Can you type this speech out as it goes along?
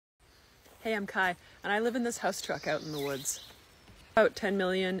Hey, I'm Kai, and I live in this house truck out in the woods. About 10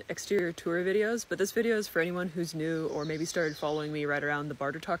 million exterior tour videos, but this video is for anyone who's new or maybe started following me right around the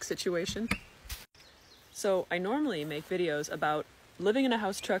barter talk situation. So I normally make videos about living in a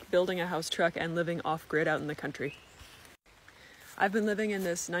house truck, building a house truck, and living off-grid out in the country. I've been living in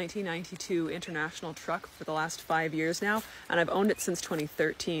this 1992 International truck for the last 5 years now, and I've owned it since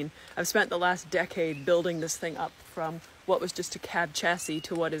 2013. I've spent the last decade building this thing up from what was just a cab chassis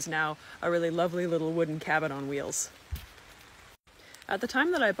to what is now a really lovely little wooden cabin on wheels. At the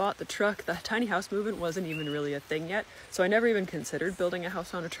time that I bought the truck, the tiny house movement wasn't even really a thing yet, so I never even considered building a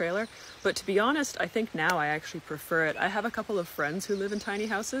house on a trailer. But to be honest, I think now I actually prefer it. I have a couple of friends who live in tiny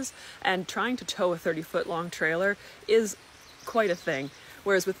houses, and trying to tow a 30-foot long trailer is quite a thing.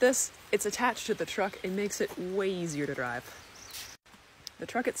 Whereas with this, it's attached to the truck. It makes it way easier to drive. The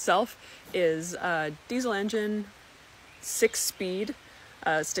truck itself is a diesel engine, 6-speed,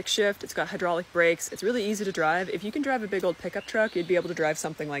 stick shift. It's got hydraulic brakes. It's really easy to drive. If you can drive a big old pickup truck, you'd be able to drive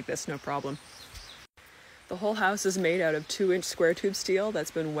something like this, no problem. The whole house is made out of 2-inch square tube steel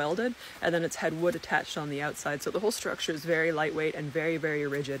that's been welded, and then it's had wood attached on the outside, so the whole structure is very lightweight and very, very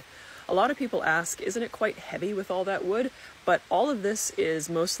rigid. A lot of people ask, isn't it quite heavy with all that wood? But all of this is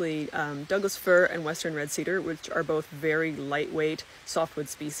mostly Douglas fir and western red cedar, which are both very lightweight softwood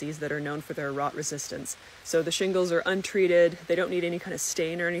species that are known for their rot resistance. So the shingles are untreated, they don't need any kind of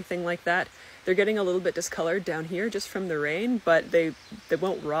stain or anything like that. They're getting a little bit discolored down here just from the rain, but they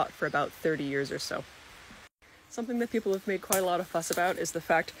won't rot for about 30 years or so. Something that people have made quite a lot of fuss about is the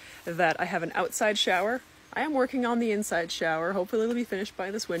fact that I have an outside shower. I am working on the inside shower. Hopefully it'll be finished by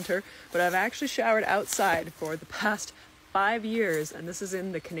this winter, but I've actually showered outside for the past 5 years, and this is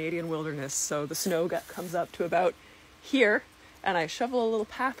in the Canadian wilderness, so the snow comes up to about here, and I shovel a little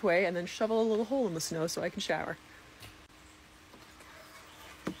pathway and then shovel a little hole in the snow so I can shower.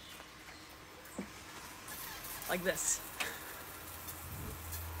 Like this.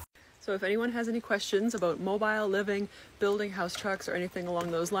 So if anyone has any questions about mobile living, building house trucks, or anything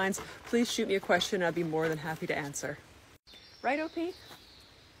along those lines, please shoot me a question. I'd be more than happy to answer. Right, OP?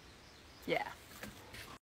 Yeah.